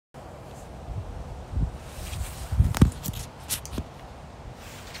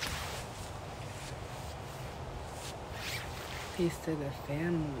Peace to the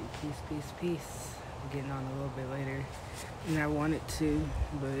family. Peace, peace, peace. I'm getting on a little bit later than I wanted to,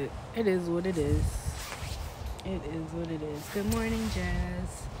 but it is what it is. It is what it is. Good morning,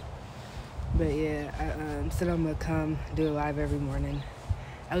 Jazz. But yeah, I said I'm gonna come do a live every morning.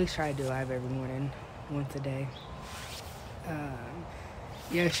 At least try to do a live every morning, once a day. Um,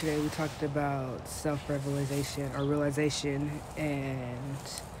 Yesterday we talked about self-realization or realization and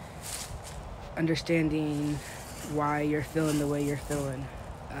understanding why you're feeling the way you're feeling.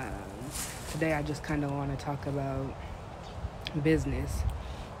 Today I just kind of want to talk about business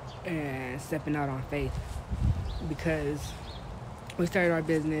and stepping out on faith because we started our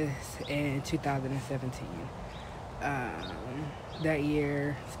business in 2017. That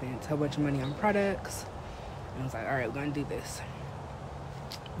year, spent a whole bunch of money on products, and I was like, all right, we're going to do this.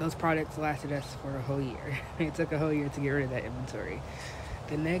 Those products lasted us for a whole year. It took a whole year to get rid of that inventory.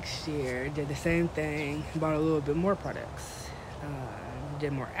 The next year, did the same thing, bought a little bit more products,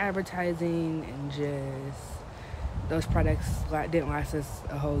 did more advertising, and just those products didn't last us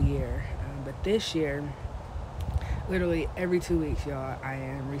a whole year. But this year, literally every 2 weeks, y'all, I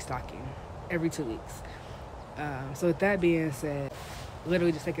am restocking. Every 2 weeks. So with that being said,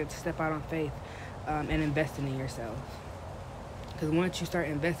 literally just take a step out on faith and investing in yourself. Because once you start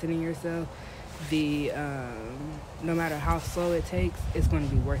investing in yourself, no matter how slow it takes, it's going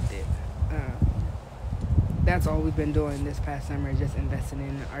to be worth it. That's all we've been doing this past summer, just investing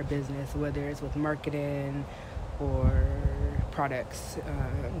in our business, whether it's with marketing or products,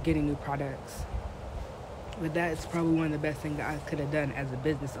 getting new products. But that's probably one of the best things I could have done as a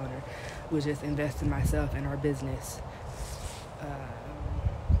business owner, was just invest in myself and our business.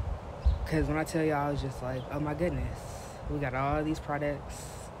 Because when I tell y'all, I was just like, oh my goodness, we got all these products,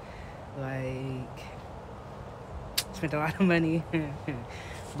 like, spent a lot of money.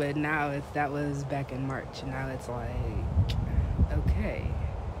 But now that was back in March. Now it's like, okay,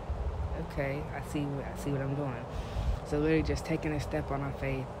 I see what I'm doing. So literally just taking a step on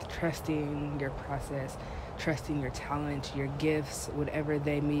faith, trusting your process, trusting your talent, your gifts, whatever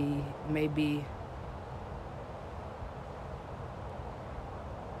they may be.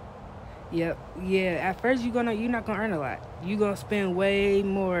 Yep. Yeah. At first you're not gonna earn a lot. You're gonna spend way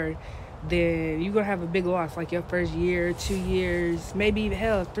more than you're gonna have a big loss like your first year, 2 years, maybe even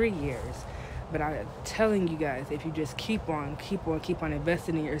hell 3 years. But I'm telling you guys, if you just keep on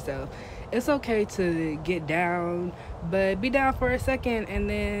investing in yourself, it's okay to get down, but be down for a second and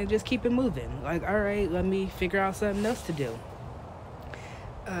then just keep it moving. Like, all right, let me figure out something else to do.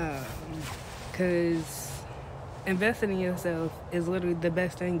 Because investing in yourself is literally the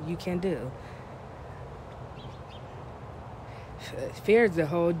best thing you can do. Fear is a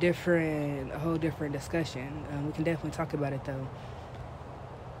whole different discussion. We can definitely talk about it though.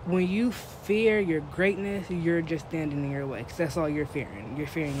 When you fear your greatness, you're just standing in your way, because that's all you're fearing. You're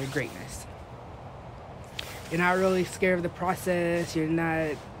fearing your greatness. You're not really scared of the process. You're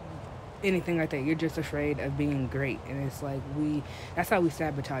not anything like that. You're just afraid of being great. And it's like that's how we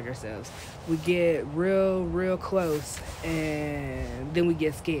sabotage ourselves. We get real close, and then we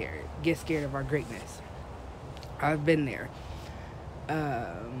get scared of our greatness. I've been there.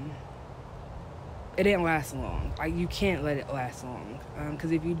 It didn't last long. Like, you can't let it last long.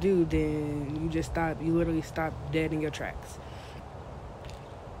 Because if you do, then you literally stop dead in your tracks.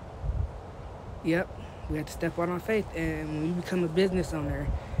 Yep. We have to step out on faith. And when you become a business owner,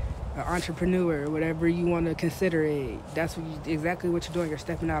 an entrepreneur, whatever you want to consider it, that's exactly what you're doing. You're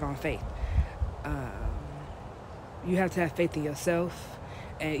stepping out on faith. You have to have faith in yourself.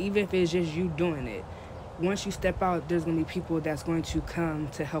 And even if it's just you doing it, once you step out, there's going to be people that's going to come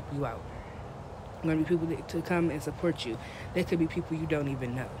to help you out. Going to be people to come and support you. They could be people you don't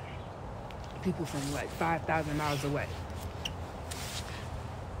even know. People from like 5,000 miles away.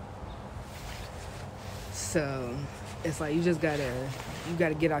 So it's like you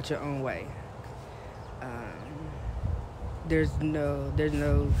gotta get out your own way. There's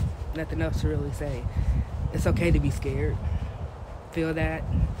nothing else to really say. It's okay to be scared. Feel that.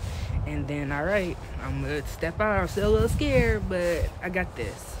 And then, all right, I'm gonna step out. I'm still a little scared, but I got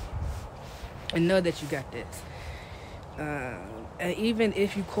this. And know that you got this. And even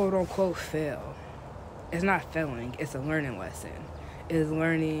if you quote unquote fail, it's not failing, it's a learning lesson. It's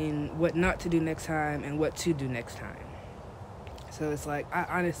learning what not to do next time and what to do next time. So it's like,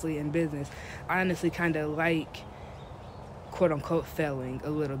 in business, I honestly kind of like quote unquote failing a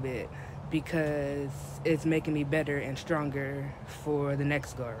little bit, because it's making me better and stronger for the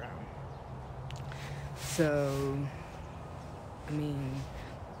next go around. So, I mean,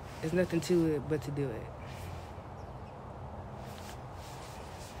 there's nothing to it but to do it.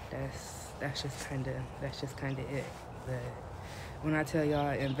 That's just kind of it. But When I tell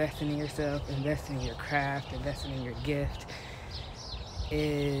y'all investing in yourself, investing in your craft, investing in your gift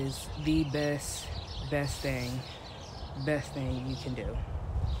is the best thing you can do.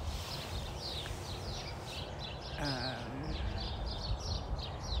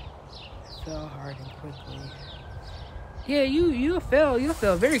 Fail hard and quickly. Yeah, you'll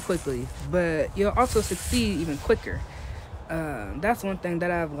fail very quickly, but you'll also succeed even quicker. That's one thing that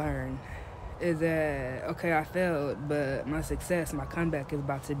I've learned is that, okay, I failed, but my success, my comeback is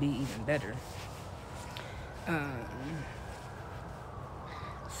about to be even better.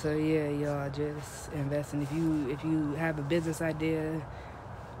 So yeah, y'all, just invest in. If you have a business idea,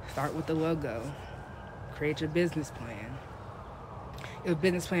 start with the logo. Create your business plan. Your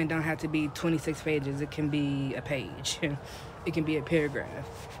business plan don't have to be 26 pages. It can be a page. It can be a paragraph.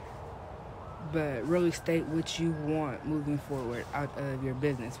 But really state what you want moving forward out of your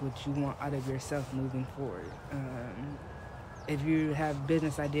business, what you want out of yourself moving forward. If you have a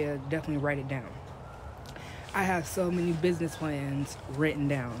business idea, definitely write it down. I have so many business plans written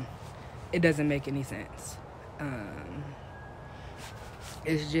down. It doesn't make any sense.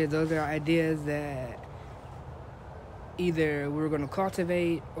 It's just those are ideas that either we're going to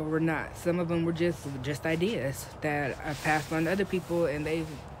cultivate or we're not. Some of them were just ideas that I passed on to other people, and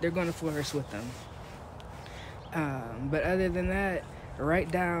they're going to flourish with them. But other than that,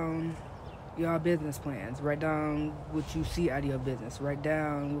 write down your business plans. Write down what you see out of your business. Write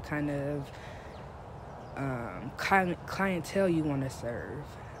down what kind of clientele you want to serve.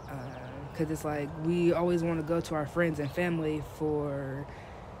 Because it's like we always want to go to our friends and family for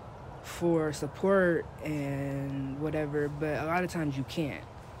support and whatever, but a lot of times you can't.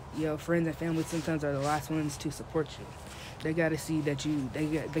 Friends and family sometimes are the last ones to support you. They got to see that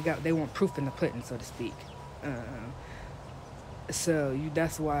they want proof in the pudding, so to speak.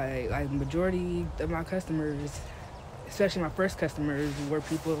 That's why, like, majority of my customers, especially my first customers, were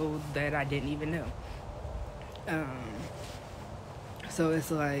people that I didn't even know. So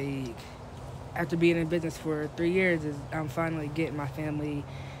it's like, after being in business for 3 years, I'm finally getting my family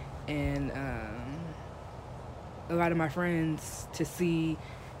and a lot of my friends to see,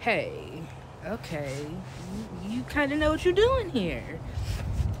 hey, okay, you kind of know what you're doing here.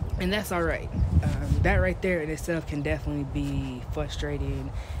 And that's all right. That right there in itself can definitely be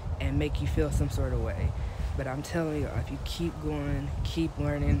frustrating and make you feel some sort of way. But I'm telling you, if you keep going, keep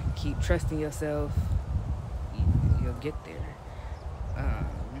learning, keep trusting yourself, you'll get there.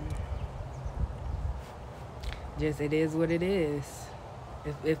 It is what it is.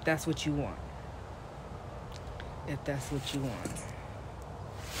 If that's what you want. If that's what you want.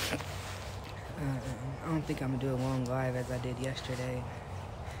 I don't think I'm going to do a long live as I did yesterday.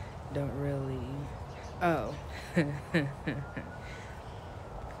 Don't really. Oh.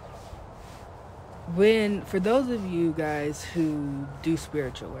 For those of you guys who do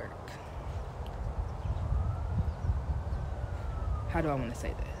spiritual work, how do I want to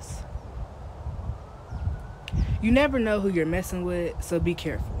say this? You never know who you're messing with, so be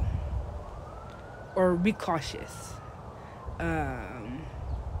careful. Or be cautious. And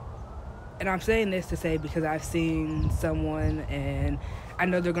I'm saying this to say because I've seen someone, and I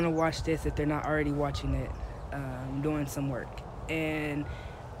know they're going to watch this if they're not already watching it, doing some work. And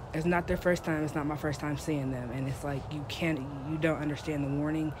it's not their first time. It's not my first time seeing them. And it's like you don't understand the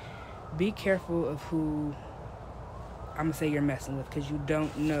warning. Be careful of who I'm going to say you're messing with, because you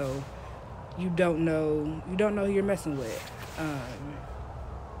don't know who you're messing with.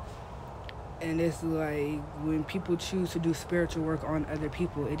 And it's like when people choose to do spiritual work on other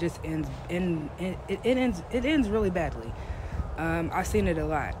people, it just ends really badly. I've seen it a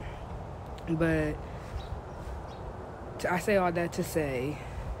lot. But I say all that to say,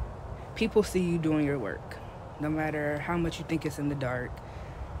 people see you doing your work. No matter how much you think it's in the dark,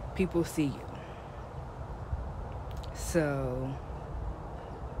 people see you. So,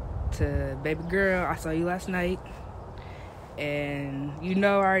 to baby girl, I saw you last night, and I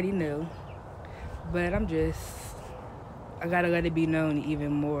already knew, but I gotta let it be known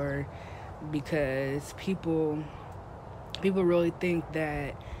even more, because people really think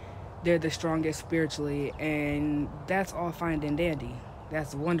that they're the strongest spiritually, and that's all fine and dandy.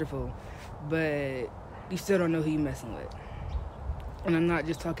 That's wonderful, but you still don't know who you're messing with. And I'm not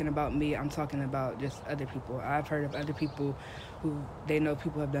just talking about me, I'm talking about just other people. I've heard of other people who they know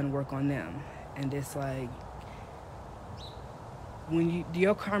people have done work on them. And it's like,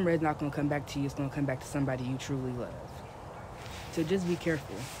 your karma is not going to come back to you, it's going to come back to somebody you truly love. So just be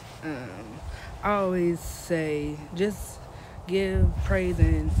careful. I always say, just give praise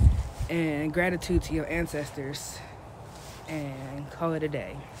and gratitude to your ancestors and call it a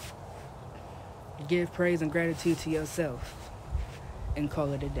day. Give praise and gratitude to yourself and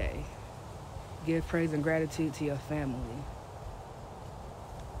call it a day. Give praise and gratitude to your family.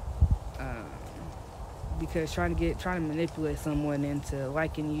 Um, because trying to manipulate someone into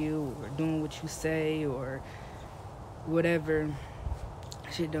liking you or doing what you say or whatever,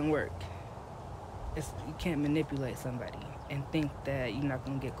 shit don't work. You can't manipulate somebody and think that you're not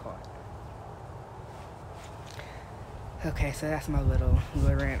gonna get caught. Okay, so that's my little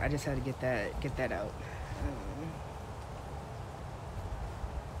rant. I just had to get that out.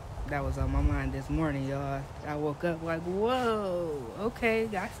 That was on my mind this morning, y'all. I woke up like, whoa, okay,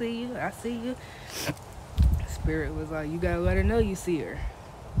 I see you. Spirit was like, you gotta let her know you see her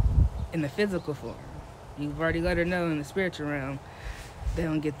in the physical form. You've already let her know in the spiritual realm. They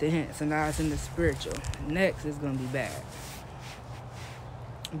don't get the hint, so now it's in the spiritual. Next is gonna be bad.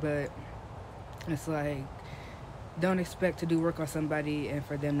 But it's like, don't expect to do work on somebody and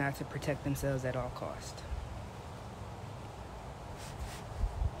for them not to protect themselves at all costs.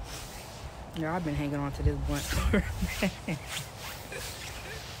 Yeah, I've been hanging on to this blunt for a minute.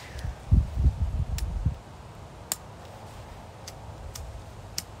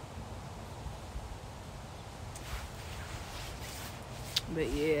 But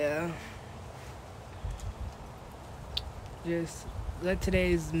yeah, just let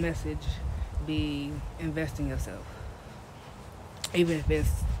today's message be invest in yourself. Even if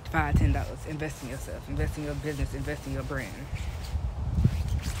it's $5, $10, invest in yourself, invest in your business, invest in your brand.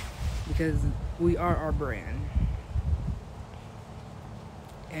 Because we are our brand.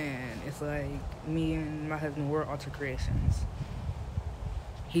 And it's like me and my husband, we're Alter Creations.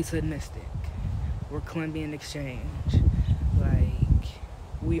 He's Hood Mystic. We're Colombian Exchange. Like,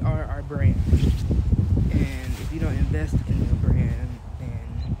 we are our brand. And if you don't invest in your brand,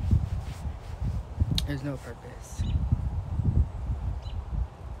 then there's no purpose.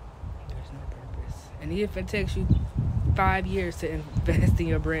 There's no purpose. And even if it takes you 5 years to invest in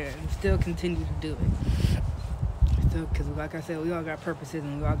your brand, still continue to do it. Still, because like I said, we all got purposes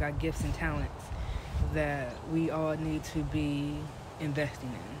and we all got gifts and talents that we all need to be investing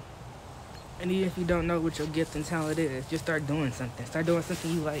in. And even if you don't know what your gift and talent is, just start doing something. Start doing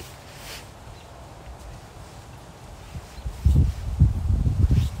something you like.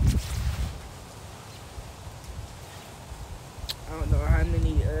 I don't know how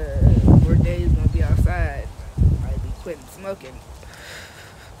many more days gonna be outside. I'd be quitting smoking.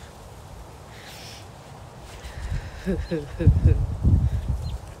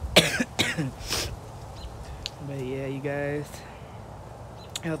 But yeah, you guys,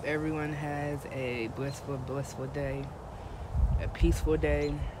 I hope everyone has a blissful day, a peaceful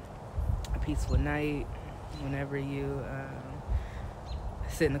night. Whenever you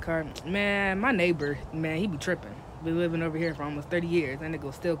sit in the car, man, my neighbor, man, he be tripping. Been living over here for almost 30 years. That nigga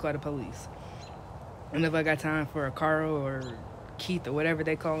will still call the police. And if I got time for a Carl or Keith or whatever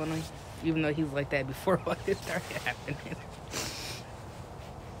they calling him, even though he was like that before all this started happening.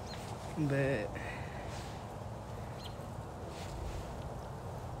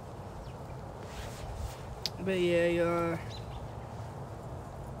 But yeah, y'all.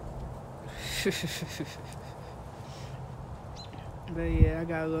 But yeah, I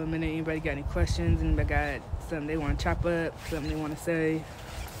got a little minute. Anybody got any questions? Anybody got something they want to chop up? Something they want to say?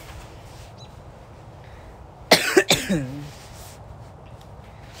 Oh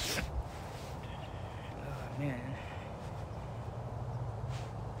man.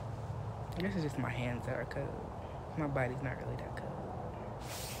 I guess it's just my hands that are cold. My body's not really that cold.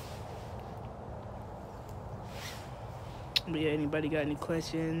 But yeah, anybody got any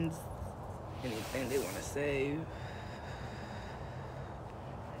questions? Anything they want to say?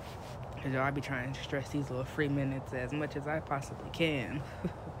 Cause y'all, I be trying to stress these little free minutes as much as I possibly can.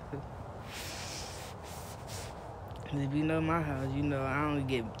 If you know my house, you know I only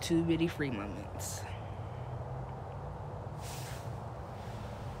get 2 bitty free moments.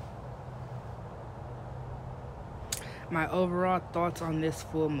 My overall thoughts on this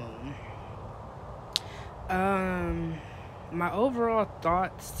full moon. My overall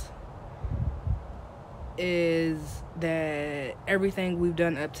thoughts is that everything we've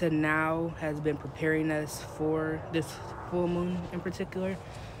done up to now has been preparing us for this full moon in particular.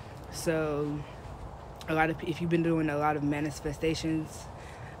 So if you've been doing a lot of manifestations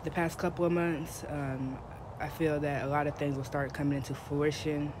the past couple of months, I feel that a lot of things will start coming into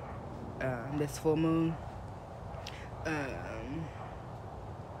fruition this full moon.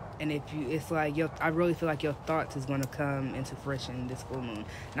 And it's like I really feel like your thoughts is going to come into fruition this full moon.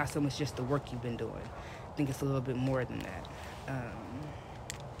 Not so much just the work you've been doing. I think it's a little bit more than that.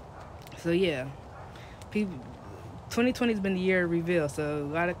 So yeah, 2020 has been the year of reveal. So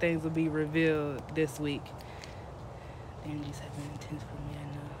a lot of things will be revealed this week. energies have been intense for me. I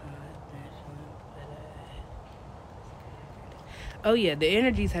know how I've been feeling, but oh yeah, the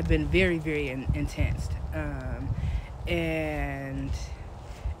energies have been very, very intense. And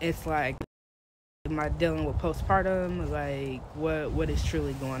it's like, am I dealing with postpartum? Like, what is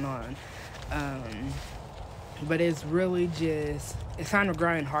truly going on? But it's really just, it's time to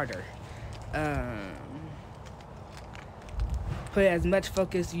grind harder. Put as much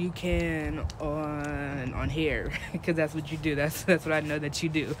focus you can on hair, because that's what you do. That's what I know that you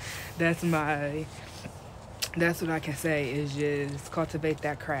do. That's what I can say, is just cultivate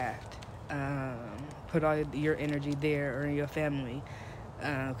that craft. Put all your energy there, or in your family,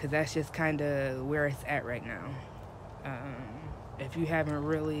 because that's just kind of where it's at right now. If you haven't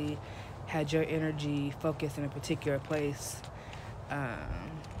really had your energy focused in a particular place,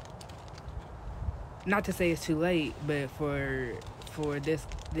 not to say it's too late, but for this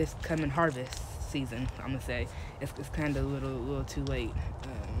coming harvest season, I'm gonna say it's kind of a little too late.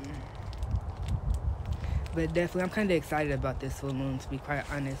 But definitely, I'm kind of excited about this full moon, to be quite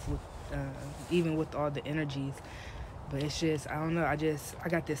honest, with even with all the energies. But it's just, I don't know, I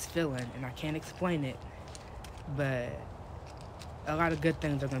got this feeling, and I can't explain it, but a lot of good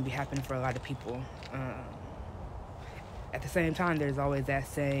things are going to be happening for a lot of people. At the same time, there's always that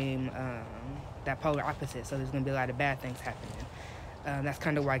same, that polar opposite, so there's going to be a lot of bad things happening. That's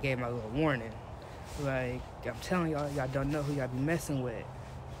kind of why I gave my little warning. Like, I'm telling y'all don't know who y'all be messing with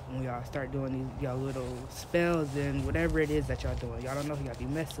when y'all start doing these y'all little spells and whatever it is that y'all doing. Y'all don't know who y'all be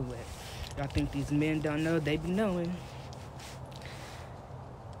messing with. Y'all think these men don't know, they be knowing.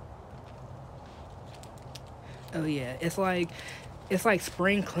 Oh yeah, it's like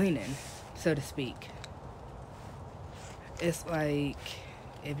spring cleaning, so to speak. It's like,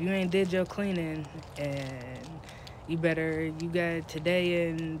 if you ain't did your cleaning, and you got today,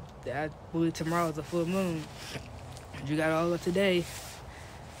 and I believe tomorrow's a full moon, you got all of today.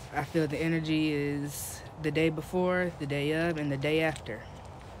 I feel the energy is the day before, the day of, and the day after.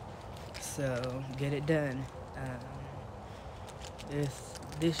 So get it done.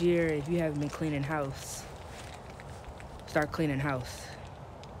 This year, if you haven't been cleaning house, start cleaning house.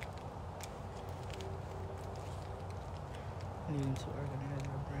 Needing to organize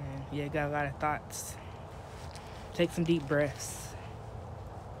our brain. Yeah, got a lot of thoughts. Take some deep breaths.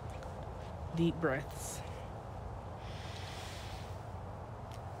 Deep breaths.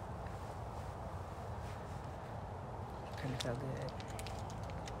 Kind of felt good.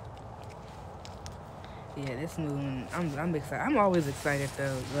 Yeah, this moon, I'm excited. I'm always excited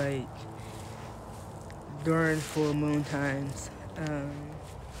though, like during full moon times.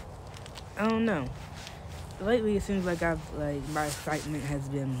 I don't know. Lately, it seems like my excitement has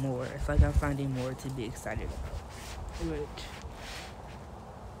been more. It's like I'm finding more to be excited about. Which,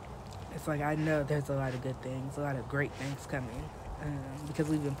 it's like I know there's a lot of good things, a lot of great things coming, because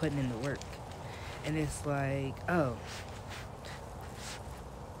we've been putting in the work. And it's like, oh,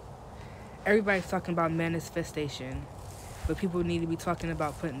 everybody's talking about manifestation, but people need to be talking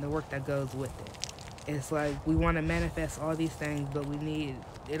about putting the work that goes with it. It's like, we want to manifest all these things, but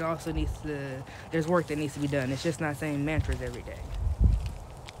there's work that needs to be done. It's just not saying mantras every day.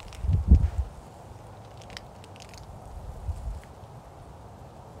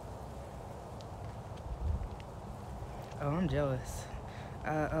 Oh, I'm jealous.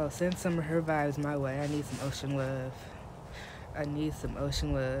 Send some of her vibes my way. I need some ocean love.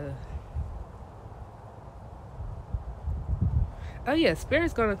 Oh yeah,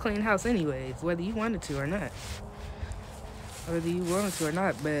 Spirit's gonna clean house anyways, whether you wanted to or not. But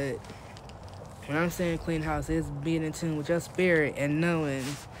when I'm saying clean house, is being in tune with your spirit and knowing,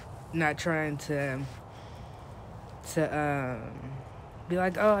 not trying to be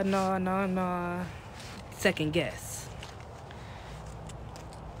like, oh no, second guess.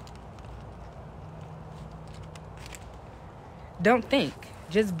 Don't think,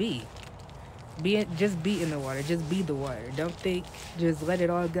 just be. Just be in the water. Just be the water. Don't think. Just let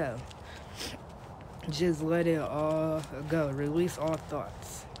it all go. Just let it all go. Release all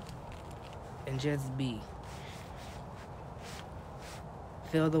thoughts. And just be.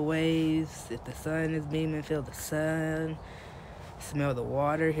 Feel the waves. If the sun is beaming, feel the sun. Smell the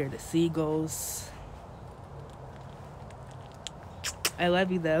water. Hear the seagulls. I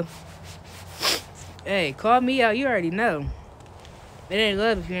love you, though. Hey, call me out. You already know. It ain't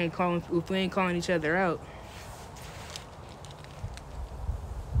love if we ain't calling each other out.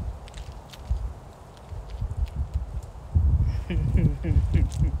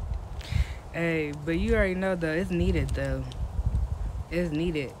 Hey, but you already know though, it's needed though. It's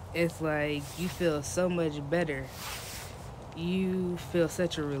needed. It's like you feel so much better. You feel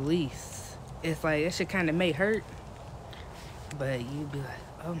such a release. It's like it should kind of may hurt, But you'd be like,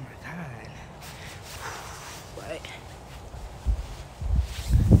 oh my God. What?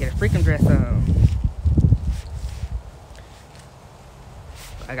 Get a freaking dress on.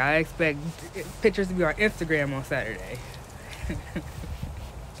 Like, I expect pictures to be on Instagram on Saturday.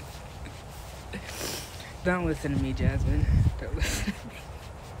 Don't listen to me, Jasmine. Don't listen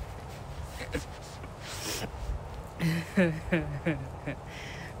to me.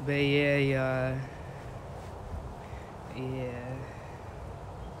 But yeah, y'all. Yeah.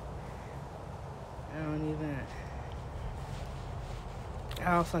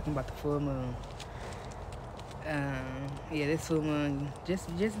 I was talking about the full moon. Yeah, this full moon.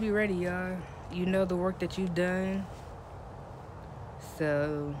 Just be ready, y'all. You know the work that you've done.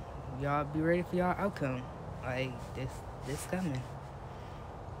 So y'all be ready for y'all outcome. Like this coming.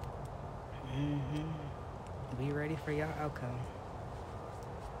 Be ready for y'all outcome.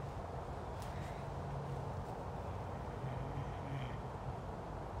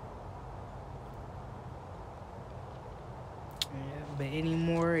 But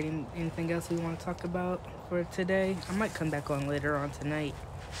anything else we want to talk about for today? I might come back on later on tonight.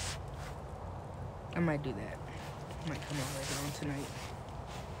 I might do that. I might come on later on tonight.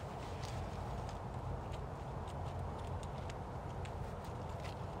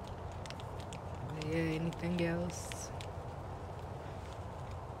 But yeah, anything else?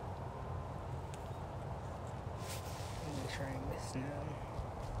 Let me try and miss now.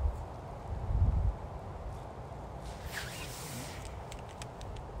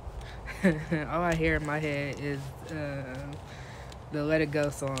 All I hear in my head is the Let It Go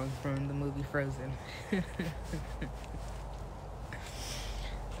song from the movie Frozen.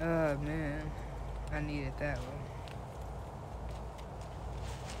 Oh man, I needed that one.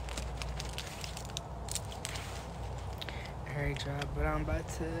 Alright, y'all, but I'm about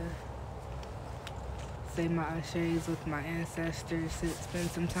to say my ashes with my ancestors, spend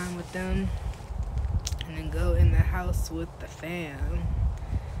some time with them, and then go in the house with the fam.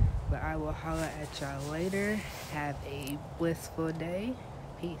 But I will holler at y'all later. Have a blissful day.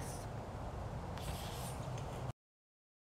 Peace.